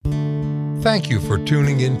Thank you for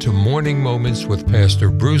tuning in to Morning Moments with Pastor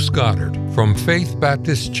Bruce Goddard from Faith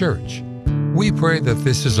Baptist Church. We pray that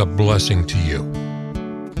this is a blessing to you.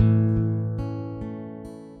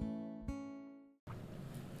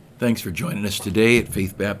 Thanks for joining us today at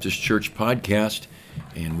Faith Baptist Church Podcast,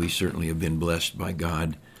 and we certainly have been blessed by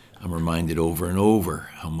God. I'm reminded over and over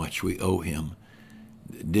how much we owe Him.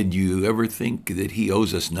 Did you ever think that He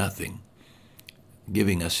owes us nothing?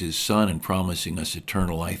 Giving us His Son and promising us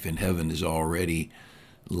eternal life in heaven is already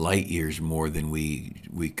light years more than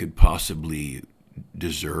we could possibly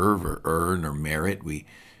deserve or earn or merit. We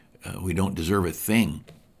don't deserve a thing,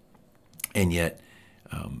 and yet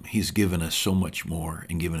He's given us so much more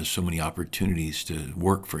and given us so many opportunities to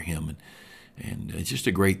work for Him, and it's just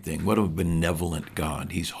a great thing. What a benevolent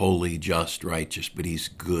God! He's holy, just, righteous, but He's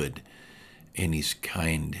good, and He's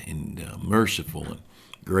kind and merciful, and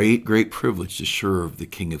great privilege to serve the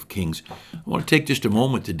King of Kings. I want to take just a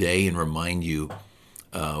moment today and remind you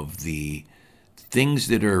of the things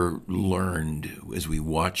that are learned as we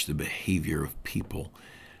watch the behavior of people,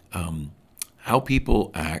 how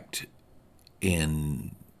people act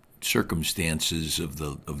in circumstances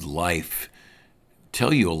of life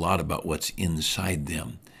tell you a lot about what's inside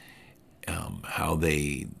them, how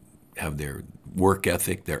they have their work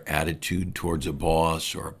ethic, their attitude towards a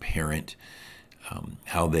boss or a parent,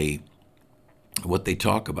 what they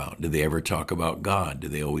talk about. Do they ever talk about God? Do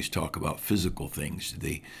they always talk about physical things?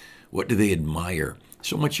 What do they admire?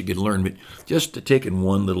 So much you could learn, but just to take in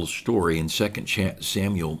one little story in 2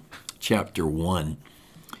 Samuel chapter 1,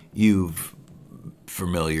 you've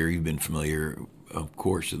been familiar, of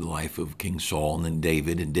course, of the life of King Saul and then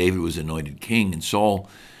David, and David was anointed king, and Saul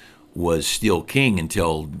was still king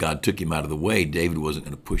until God took him out of the way. David wasn't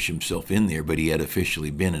going to push himself in there, but he had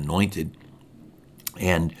officially been anointed.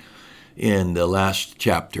 And in the last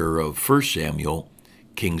chapter of 1 Samuel,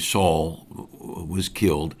 King Saul was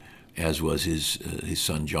killed, as was his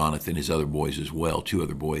son Jonathan, his other boys as well, 2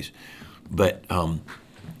 other boys. But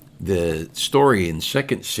the story in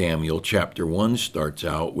 2 Samuel chapter 1 starts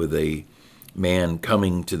out with a man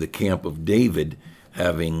coming to the camp of David,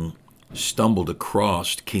 having stumbled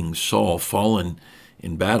across King Saul, fallen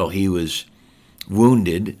in battle. He was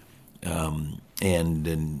wounded,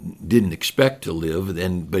 and didn't expect to live,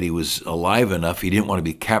 but he was alive enough. He didn't want to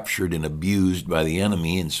be captured and abused by the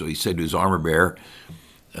enemy, and so he said to his armor bearer,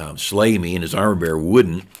 slay me, and his armor bearer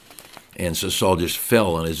wouldn't, and so Saul just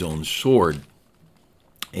fell on his own sword.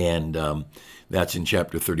 And that's in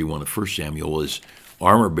chapter 31 of 1 Samuel. His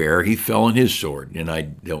armor bearer, he fell on his sword, and I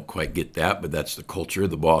don't quite get that, but that's the culture.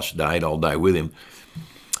 The boss died, I'll die with him.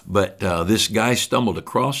 But this guy stumbled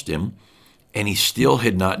across him, and he still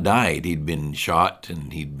had not died. He'd been shot,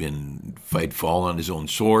 and he'd fallen on his own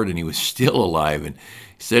sword, and he was still alive. And he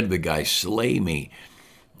said to the guy, slay me.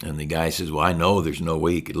 And the guy says, well, I know there's no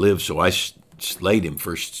way he could live, so I slayed him.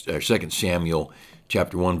 2 Samuel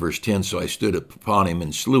chapter 1, verse 10, so I stood upon him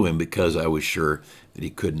and slew him, because I was sure that he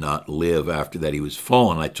could not live. After that he was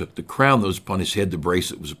fallen. I took the crown that was upon his head, the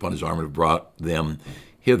bracelet was upon his arm, and brought them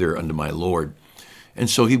hither unto my Lord. And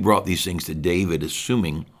so he brought these things to David,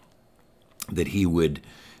 assuming that he would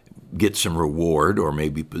get some reward or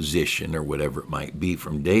maybe position or whatever it might be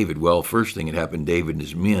from David. Well, first thing that happened, David and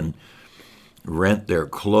his men rent their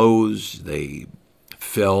clothes, they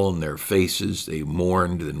fell on their faces, they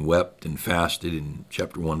mourned and wept and fasted in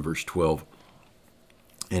chapter 1, verse 12.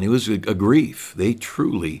 And it was a grief. They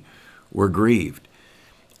truly were grieved.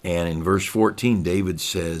 And in verse 14, David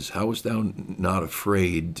says, how wast thou not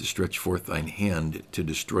afraid to stretch forth thine hand to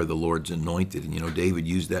destroy the Lord's anointed? And David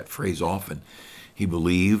used that phrase often. He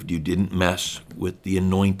believed you didn't mess with the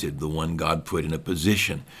anointed, the one God put in a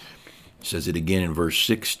position. He says it again in verse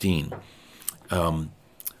 16.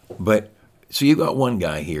 But so you got one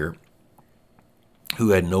guy here who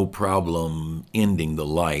had no problem ending the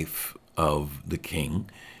life of the king,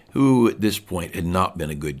 who at this point had not been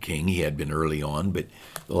a good king. He had been early on, but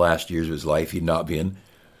the last years of his life he'd not been.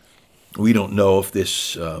 We don't know if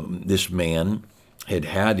this man had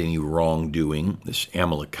any wrongdoing, this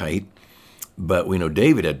Amalekite, but we know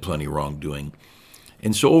David had plenty of wrongdoing.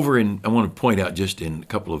 And so I want to point out just in a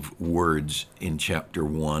couple of words in chapter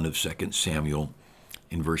 1 of 2 Samuel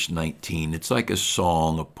in verse 19. It's like a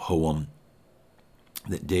song, a poem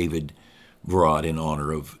that David brought in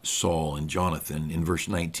honor of Saul and Jonathan. In verse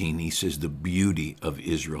 19, he says, the beauty of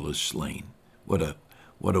Israel is slain. What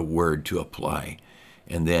a word to apply.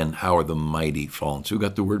 And then, how are the mighty fallen? So we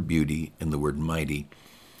got the word beauty and the word mighty.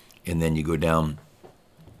 And then you go down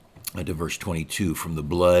to verse 22, from the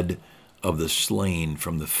blood of the slain,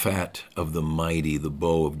 from the fat of the mighty, the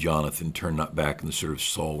bow of Jonathan turned not back, and the sword of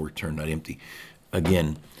Saul returned not empty.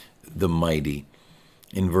 Again, the mighty.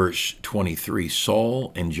 In verse 23,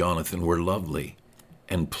 Saul and Jonathan were lovely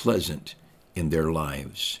and pleasant in their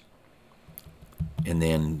lives. And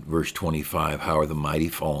then verse 25, how are the mighty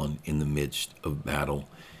fallen in the midst of battle?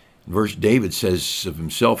 Verse David says of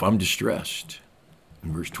himself, I'm distressed.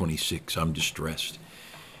 In verse 26, I'm distressed.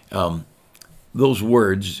 Those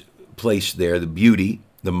words placed there, the beauty,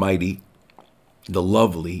 the mighty, the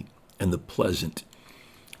lovely, and the pleasant.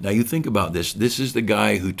 Now you think about this. This is the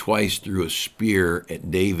guy who twice threw a spear at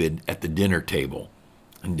David at the dinner table.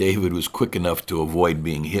 And David was quick enough to avoid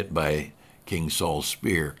being hit by King Saul's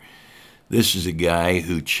spear. This is a guy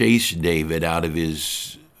who chased David out of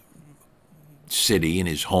his city and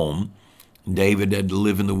his home. David had to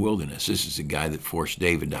live in the wilderness. This is a guy that forced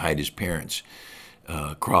David to hide his parents,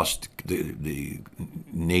 crossed the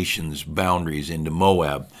nation's boundaries into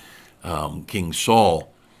Moab. King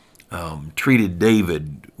Saul treated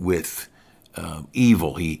David with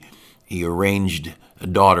evil. He arranged a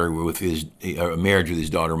marriage with his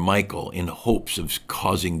daughter Michal in hopes of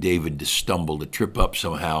causing David to stumble, to trip up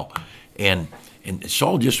somehow. And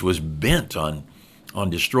Saul just was bent on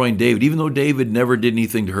destroying David, even though David never did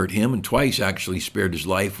anything to hurt him, and twice actually spared his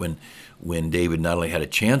life when David not only had a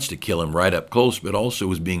chance to kill him right up close, but also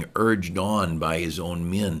was being urged on by his own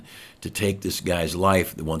men to take this guy's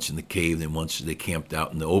life, once in the cave, then once they camped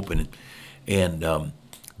out in the open. But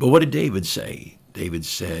what did David say? David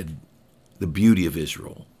said, the beauty of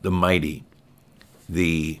Israel, the mighty,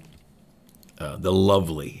 the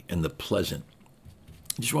lovely, and the pleasant.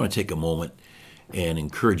 I just want to take a moment and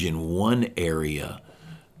encourage in one area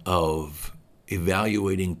of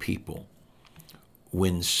evaluating people.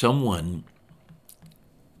 When someone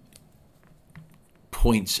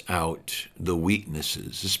points out the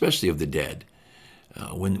weaknesses, especially of the dead,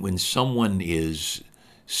 when someone is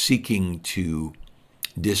seeking to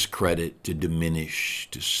discredit, to diminish,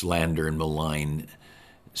 to slander and malign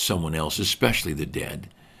someone else, especially the dead,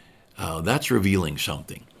 that's revealing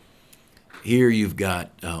something. Here you've got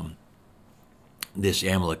this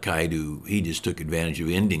Amalekite who he just took advantage of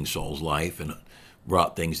ending Saul's life and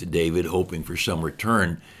brought things to David, hoping for some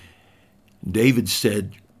return. David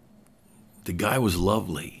said the guy was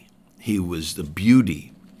lovely. He was the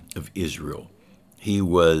beauty of Israel. He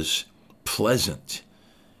was pleasant,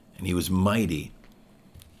 and he was mighty.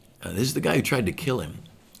 This is the guy who tried to kill him.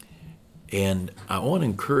 And I want to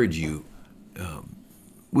encourage you,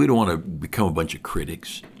 we don't want to become a bunch of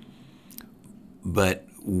critics, but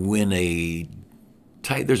when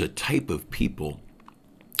there's a type of people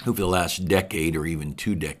who for the last decade or even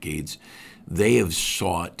 2 decades, they have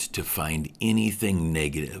sought to find anything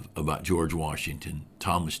negative about George Washington,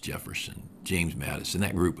 Thomas Jefferson, James Madison,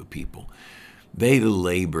 that group of people. They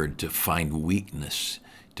labored to find weakness,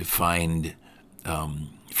 to find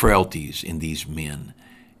frailties in these men.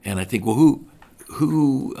 And I think, well,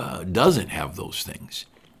 who doesn't have those things?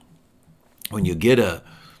 When you get a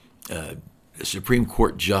Supreme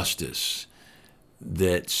Court justice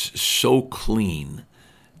that's so clean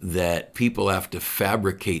that people have to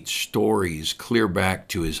fabricate stories clear back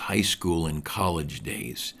to his high school and college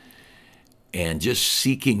days and just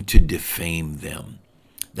seeking to defame them,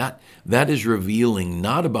 that is revealing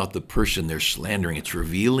not about the person they're slandering. It's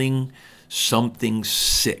revealing something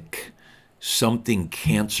sick, something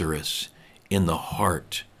cancerous in the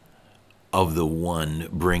heart of the one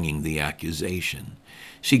bringing the accusation.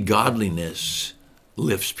 See, godliness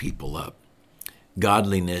lifts people up.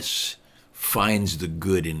 Godliness finds the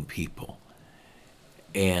good in people.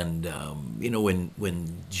 And, when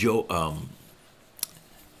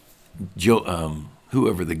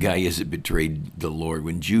whoever the guy is that betrayed the Lord,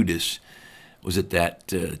 when Judas was at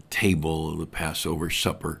that table, the Passover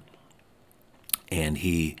supper, and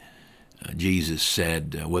Jesus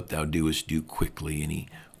said, what thou doest, do quickly, and he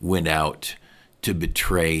went out to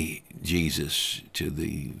betray Jesus to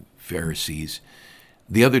the Pharisees.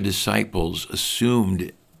 The other disciples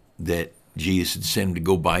assumed that Jesus had sent him to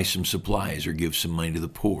go buy some supplies or give some money to the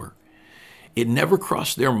poor. It never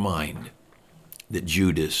crossed their mind that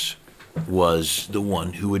Judas was the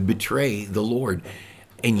one who would betray the Lord.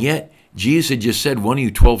 And yet, Jesus had just said, one of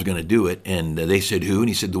you 12 is going to do it. And they said, who? And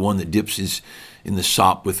he said, the one that dips his in the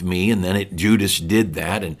sop with me. And then Judas did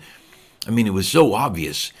that. And it was so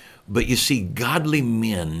obvious. But you see, godly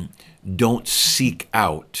men don't seek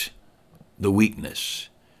out the weakness.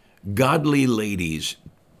 Godly ladies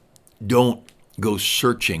don't go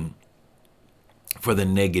searching for the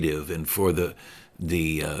negative and for the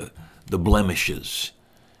blemishes.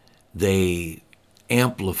 They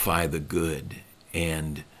amplify the good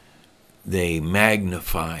and they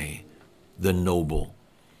magnify the noble.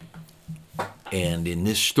 And in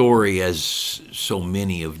this story, as so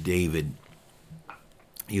many of David,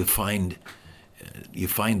 you find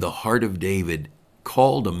the heart of David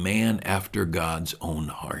called a man after God's own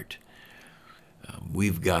heart.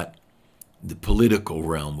 We've got the political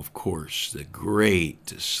realm, of course, the great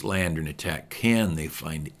slander and attack. Can they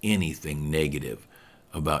find anything negative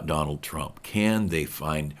about Donald Trump? Can they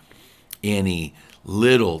find any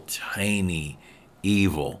little tiny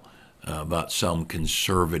evil about some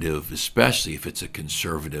conservative, especially if it's a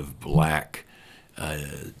conservative black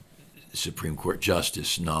Supreme Court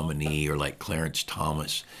justice nominee, or like Clarence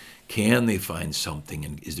Thomas? Can they find something?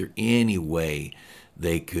 And is there any way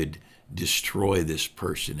they could destroy this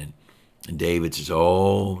person? And David says,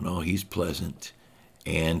 oh, no, he's pleasant,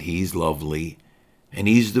 and he's lovely, and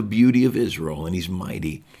he's the beauty of Israel, and he's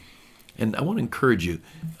mighty. And I want to encourage you,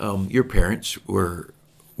 your parents were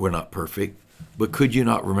not perfect, but could you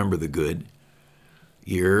not remember the good?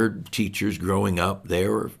 Your teachers growing up, they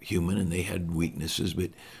were human and they had weaknesses,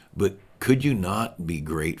 but could you not be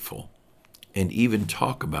grateful and even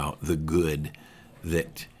talk about the good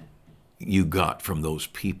that you got from those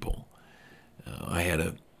people? I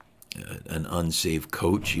had an unsaved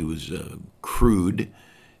coach. He was crude,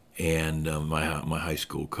 and my high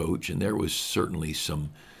school coach, and there was certainly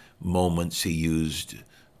some moments he used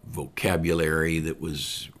vocabulary that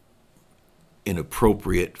was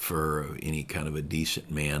inappropriate for any kind of a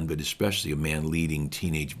decent man, but especially a man leading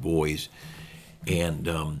teenage boys. And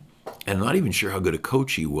I'm not even sure how good a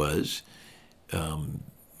coach he was.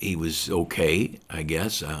 He was okay, I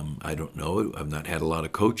guess. I don't know. I've not had a lot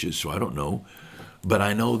of coaches, so I don't know. But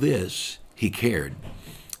I know this, he cared.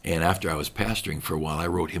 And after I was pastoring for a while, I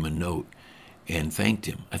wrote him a note and thanked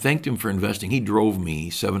him. I thanked him for investing. He drove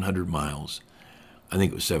me 700 miles. I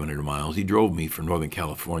think it was 700 miles. He drove me from Northern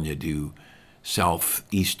California to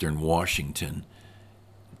southeastern Washington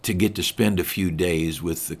to get to spend a few days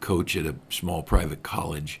with the coach at a small private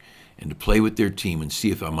college and to play with their team and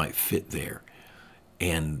see if I might fit there.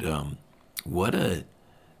 And what a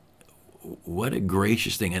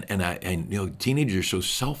gracious thing. And you know, teenagers are so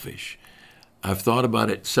selfish. I've thought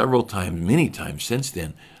about it several times, many times since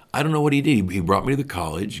then. I don't know what he did. He brought me to the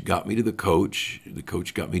college, got me to the coach. The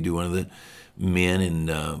coach got me to one of the men, and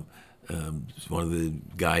one of the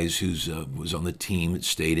guys who was on the team that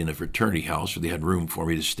stayed in a fraternity house where they had room for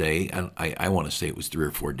me to stay. I want to say it was 3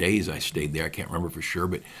 or 4 days I stayed there. I can't remember for sure,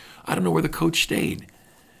 but I don't know where the coach stayed,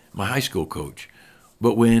 my high school coach.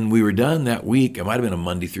 But when we were done that week, it might have been a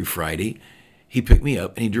Monday through Friday, he picked me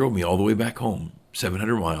up and he drove me all the way back home,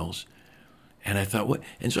 700 miles. And I thought, what?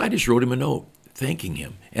 And so I just wrote him a note thanking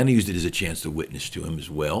him. And I used it as a chance to witness to him as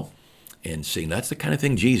well and saying that's the kind of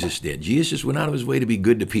thing Jesus did. Jesus just went out of his way to be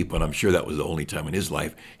good to people. And I'm sure that was the only time in his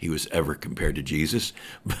life he was ever compared to Jesus.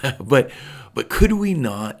 But could we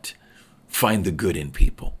not find the good in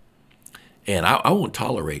people? And I won't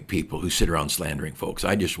tolerate people who sit around slandering folks.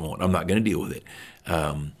 I just won't. I'm not going to deal with it.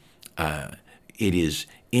 It is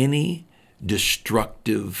any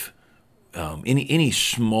destructive, any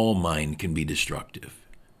small mind can be destructive.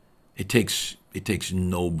 It takes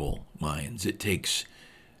noble minds. It takes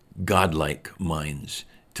godlike minds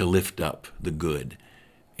to lift up the good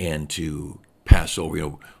and to pass over. You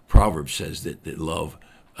know, Proverbs says that love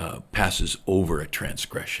passes over a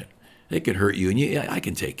transgression. It could hurt you, and I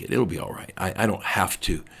can take it. It'll be all right. I don't have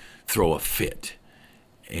to throw a fit.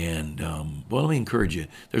 And, well, let me encourage you.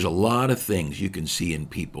 There's a lot of things you can see in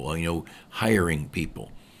people, you know, hiring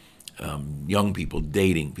people, young people,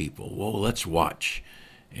 dating people. Well, let's watch.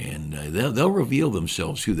 And they'll reveal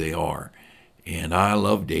themselves who they are. And I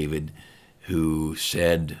love David, who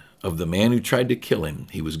said of the man who tried to kill him,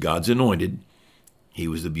 he was God's anointed, he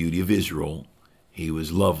was the beauty of Israel, he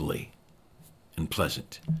was lovely and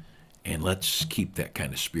pleasant. And let's keep that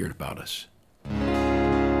kind of spirit about us.